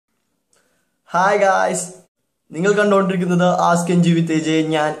Hi guys, നിങ്ങൾ കണ്ടുകൊണ്ടിരിക്കുന്നത് ask എൻജി വിത്ത് AJ.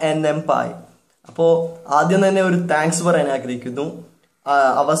 ഞാൻ NM പായ്. അപ്പോൾ ആദ്യം തന്നെ ഒരു താങ്ക്സ് പറയാൻ ആഗ്രഹിക്കുന്നു.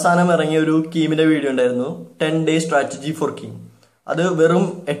 അവസാനം ഇറങ്ങിയ ഒരു കീമിന്റെ വീഡിയോ ഉണ്ടായിരുന്നു, 10 Day Strategy for Keam. അത് വെറും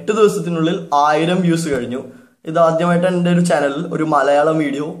 8 ദിവസത്തിനുള്ളിൽ 1000 വ്യൂസ് കഴിഞ്ഞു. ഇത് ആദ്യമായിട്ടാണ് എൻ്റെ ഒരു ചാനലിൽ ഒരു മലയാളം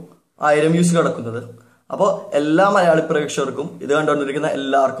വീഡിയോ 1000 വ്യൂസ് കിടക്കുന്നത്. അപ്പോൾ എല്ലാ മലയാളി പ്രേക്ഷകർക്കും ഇത് കണ്ടുകൊണ്ടിരിക്കുന്ന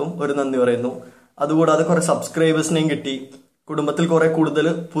എല്ലാവർക്കും ഒരു നന്ദി പറയുന്നു. അതുകൂടാതെ കുറെ സബ്സ്ക്രൈബേഴ്സിനെയും കിട്ടി, കുടുംബത്തിൽ കുറെ കൂടുതൽ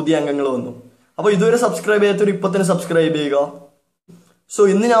പുതിയ അംഗങ്ങൾ വന്നു. അപ്പോൾ ഇതുവരെ സബ്സ്ക്രൈബ് ചെയ്യാത്തവർ ഇപ്പൊ തന്നെ സബ്സ്ക്രൈബ് ചെയ്യുക. സോ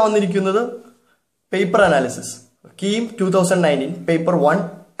ഇന്ന് ഞാൻ വന്നിരിക്കുന്നത് paper analysis, KEAM 2019 PAPER-1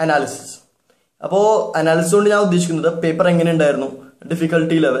 analysis. അപ്പോൾ അനാലിസിസ് കൊണ്ട് ഞാൻ ഉദ്ദേശിക്കുന്നത് പേപ്പർ എങ്ങനെ ഉണ്ടായിരുന്നു,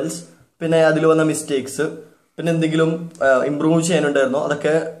 ഡിഫിക്കൽട്ടി ലെവൽസ്, പിന്നെ അതിൽ വന്ന മിസ്റ്റേക്സ്, പിന്നെ എന്തെങ്കിലും ഇംപ്രൂവ് ചെയ്യാനുണ്ടായിരുന്നോ,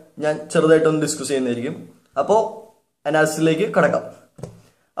 അതൊക്കെ ഞാൻ ചെറുതായിട്ടൊന്ന് ഡിസ്കസ് ചെയ്യുന്നതായിരിക്കും. അപ്പോൾ അനാലിസിസിലേക്ക് കടക്കാം.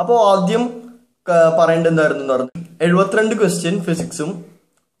 അപ്പോൾ ആദ്യം പറയേണ്ടത് എന്തായിരുന്നു എന്ന് പറഞ്ഞു, 72 ക്വസ്റ്റ്യൻ ഫിസിക്സും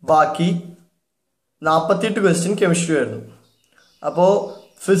ബാക്കി 48 ക്വസ്റ്റ്യൻ കെമിസ്ട്രി ആയിരുന്നു. അപ്പോൾ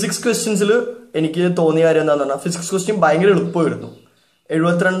ഫിസിക്സ് ക്വസ്റ്റ്യൻസിൽ എനിക്ക് തോന്നിയ കാര്യം എന്താണെന്ന് പറഞ്ഞാൽ, ഫിസിക്സ് ക്വസ്റ്റ്യൻ ഭയങ്കര എളുപ്പമായിരുന്നു.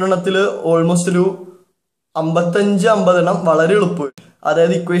 72 എണ്ണത്തിൽ ഓൾമോസ്റ്റ് ഒരു 55-50 എണ്ണം വളരെ എളുപ്പമായിരുന്നു.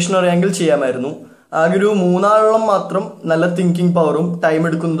 അതായത് ഇക്വേഷൻ അറിയാമെങ്കിൽ ചെയ്യാമായിരുന്നു. ആകെ ഒരു 3 മാത്രം നല്ല തിങ്കിങ് പവറും ടൈം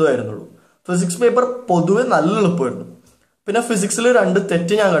എടുക്കുന്നതുമായിരുന്നുള്ളൂ. ഫിസിക്സ് പേപ്പർ പൊതുവെ നല്ല എളുപ്പമായിരുന്നു. പിന്നെ ഫിസിക്സിൽ 2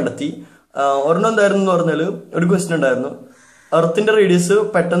 തെറ്റ് ഞാൻ കണ്ടെത്തി. ഒരെണ്ണം എന്തായിരുന്നു എന്ന് പറഞ്ഞാൽ, ഒരു ക്വസ്റ്റ്യൻ ഉണ്ടായിരുന്നു, എർത്തിന്റെ റേഡിയസ്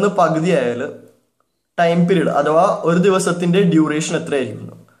പെട്ടെന്ന് പകുതി ആയാൽ ടൈം പീരീഡ് അഥവാ ഒരു ദിവസത്തിന്റെ ഡ്യൂറേഷൻ എത്രയായിരിക്കും.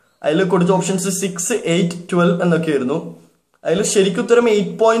 അതിൽ കൊടുത്ത ഓപ്ഷൻസ് 6, 8, 12 എന്നൊക്കെയായിരുന്നു. അതിൽ ശരിക്കും ഉത്തരം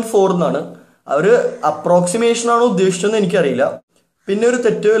 8.4 എന്നാണ്. അവര് അപ്രോക്സിമേഷൻ ആണോ ഉദ്ദേശിച്ചതെന്ന് എനിക്കറിയില്ല. പിന്നെ ഒരു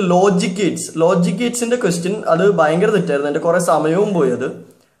തെറ്റ് ലോജിക് ഗേറ്റ്സിന്റെ ക്വസ്റ്റ്യൻ, അത് ഭയങ്കര തെറ്റായിരുന്നു. എന്റെ കുറെ സമയവും പോയത്.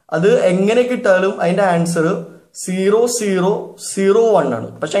 അത് എങ്ങനെ കിട്ടാലും അതിന്റെ ആൻസർ 0001 ആണ്.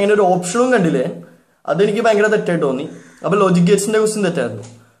 പക്ഷെ അങ്ങനെ ഒരു ഓപ്ഷനും കണ്ടില്ലേ, അതെനിക്ക് ഭയങ്കര തെറ്റായിട്ട് തോന്നി. അപ്പൊ ലോജിക് ഗേറ്റ്സിന്റെ ക്വസ്റ്റ്യൻ തെറ്റായിരുന്നു.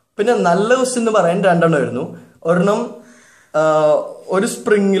 പിന്നെ നല്ല ക്വസ്റ്റ്യൻ എന്ന് പറയാൻ 2 എണ്ണമായിരുന്നു. ഒരെണ്ണം ഒരു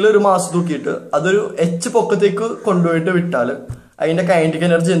സ്പ്രിങ്ങിൽ ഒരു മാസ് തൂക്കിയിട്ട് അതൊരു H പൊക്കത്തേക്ക് കൊണ്ടുപോയിട്ട് വിട്ടാൽ അതിന്റെ കൈനറ്റിക്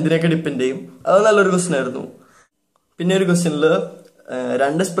എനർജി എന്തിനൊക്കെ ഡിപ്പെൻഡ് ചെയ്യും. അത് നല്ലൊരു ക്വസ്റ്റ്യൻ ആയിരുന്നു. പിന്നെ ഒരു ക്വസ്റ്റ്യനിൽ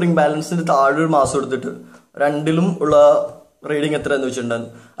 2 സ്പ്രിംഗ് ബാലൻസിന്റെ താഴെ ഒരു മാസ് കൊടുത്തിട്ട് രണ്ടിലും ഉള്ള റീഡിങ് എത്ര എന്ന്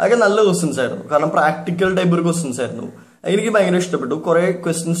വെച്ചിട്ടുണ്ടായിരുന്നു. അതൊക്കെ നല്ല ക്വസ്റ്റ്യൻസ് ആയിരുന്നു, കാരണം പ്രാക്ടിക്കൽ ടൈപ്പ് ഒരു ക്വസ്റ്റ്യൻസ് ആയിരുന്നു. എനിക്ക് ഭയങ്കര ഇഷ്ടപ്പെട്ടു. കുറെ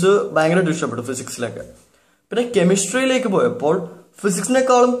ക്വസ്റ്റ്യൻസ് ഭയങ്കരമായിട്ട് ഇഷ്ടപ്പെട്ടു ഫിസിക്സിലൊക്കെ. പിന്നെ കെമിസ്ട്രിയിലേക്ക് പോയപ്പോൾ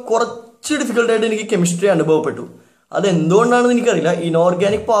ഫിസിക്സിനേക്കാളും കുറച്ച് ഡിഫിക്കൽട്ടായിട്ട് എനിക്ക് കെമിസ്ട്രി അനുഭവപ്പെട്ടു. അത് എന്തുകൊണ്ടാണെന്ന് എനിക്കറിയില്ല.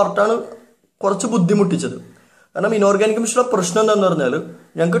 ഇനോർഗാനിക് പാർട്ടാണ് കുറച്ച് ബുദ്ധിമുട്ടിച്ചത്. കാരണം ഇനോർഗാനിക് കെമിസ്ട്രിയുടെ പ്രശ്നം എന്താണെന്ന് പറഞ്ഞാൽ,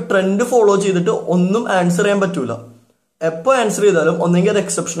 ഞങ്ങൾക്ക് ട്രെൻഡ് ഫോളോ ചെയ്തിട്ട് ഒന്നും ആൻസർ ചെയ്യാൻ പറ്റൂല. എപ്പോൾ ആൻസർ ചെയ്താലും ഒന്നെങ്കിൽ അത്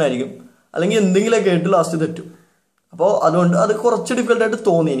എക്സെപ്ഷൻ ആയിരിക്കും, അല്ലെങ്കിൽ എന്തെങ്കിലുമൊക്കെ ആയിട്ട് ലാസ്റ്റ് തെറ്റും. അപ്പോൾ അതുകൊണ്ട് അത് കുറച്ച് ഡിഫിക്കൽട്ടായിട്ട്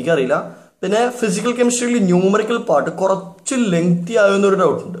തോന്നി, എനിക്കറിയില്ല. പിന്നെ ഫിസിക്കൽ കെമിസ്ട്രിയിൽ ന്യൂമറിക്കൽ പാർട്ട് കുറച്ച് ലെങ്തി ആയെന്നൊരു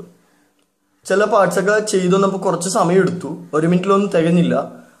ഡൗട്ടുണ്ട്. ചില പാർട്സ് ഒക്കെ ചെയ്തു വന്നപ്പോൾ കുറച്ച് സമയം എടുത്തു, 1 മിനിറ്റിലൊന്നും തികഞ്ഞില്ല.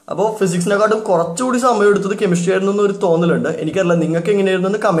 അപ്പോൾ ഫിസിക്സിനെക്കാട്ടും കുറച്ചുകൂടി സമയം എടുത്തത് കെമിസ്ട്രി ആയിരുന്നു എന്നൊരു തോന്നലുണ്ട്. എനിക്കറിയില്ല നിങ്ങൾക്ക് എങ്ങനെയായിരുന്നു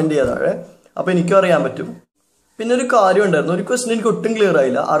എന്ന് കമന്റ് ചെയ്യാൻ താഴെ, അപ്പോൾ എനിക്കും അറിയാൻ പറ്റും. പിന്നെ ഒരു കാര്യം ഉണ്ടായിരുന്നു, ഒരു ക്വസ്റ്റ്യൻ എനിക്ക് ഒട്ടും ക്ലിയർ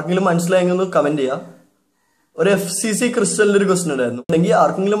ആയില്ല. ആർക്കെങ്കിലും മനസ്സിലായെങ്കിൽ ഒന്ന് കമന്റ് ചെയ്യാം. ഒരു FCC ക്രിസ്റ്റലിന്റെ ഒരു ക്വസ്റ്റ്യൻ ഉണ്ടായിരുന്നു, അല്ലെങ്കിൽ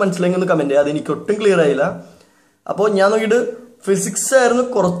ആർക്കെങ്കിലും മനസ്സിലായെങ്കിൽ ഒന്ന് കമന്റ് ചെയ്യാം. അത് എനിക്ക് ഒട്ടും ക്ലിയർ ആയില്ല. അപ്പോൾ ഞാൻ നോക്കിയിട്ട് ഫിസിക്സ് ആയിരുന്നു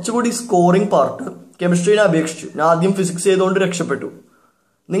കുറച്ചുകൂടി സ്കോറിംഗ് പാർട്ട് കെമിസ്ട്രീനെ അപേക്ഷിച്ചു. ഞാൻ ആദ്യം ഫിസിക്സ് ചെയ്തുകൊണ്ട് രക്ഷപ്പെട്ടു.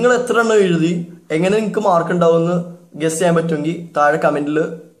 നിങ്ങൾ എത്ര എണ്ണം എഴുതി, എങ്ങനെ നിങ്ങൾക്ക് മാർക്ക് ഉണ്ടാവുമെന്ന് ഗസ് ചെയ്യാൻ പറ്റുമെങ്കിൽ താഴെ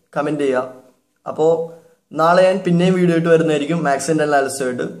കമന്റ് ചെയ്യുക. അപ്പോൾ നാളെ ഞാൻ പിന്നെയും വീഡിയോ ആയിട്ട് വരുന്നതായിരിക്കും, മാത്സിന്റെ അനാലിസിസ്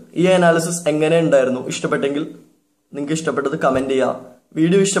ആയിട്ട്. ഈ അനാലിസിസ് എങ്ങനെ ഉണ്ടായിരുന്നു, ഇഷ്ടപ്പെട്ടെങ്കിൽ നിങ്ങൾക്ക് ഇഷ്ടപ്പെട്ടത് കമന്റ് ചെയ്യുക.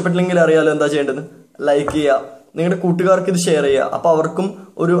 വീഡിയോ ഇഷ്ടപ്പെട്ടില്ലെങ്കിൽ അറിയാലോ എന്താ ചെയ്യേണ്ടത്, ലൈക്ക് ചെയ്യുക, നിങ്ങളുടെ കൂട്ടുകാർക്ക് ഇത് ഷെയർ ചെയ്യുക. അപ്പോൾ അവർക്കും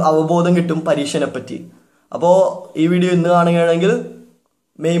ഒരു അവബോധം കിട്ടും പരീക്ഷനെ പറ്റി. അപ്പോൾ ഈ വീഡിയോ ഇന്ന് കാണുകയാണെങ്കിൽ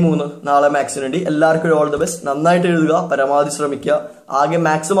May 3 നാളെ മാത്സിന് വേണ്ടി എല്ലാവർക്കും ഓൾ ദ ബെസ്റ്റ്. നന്നായിട്ട് എഴുതുക, പരമാവധി ശ്രമിക്കുക. ആകെ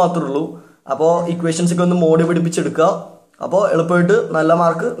മാത്സ് മാത്രമേ ഉള്ളൂ. അപ്പോൾ ഇക്വേഷൻസ് ഒക്കെ ഒന്ന് മോഡി പിടിപ്പിച്ചെടുക്കുക. അപ്പോൾ എളുപ്പമായിട്ട് നല്ല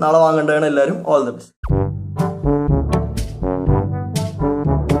മാർക്ക് നാളെ വാങ്ങേണ്ടതാണ് എല്ലാവരും. All the best.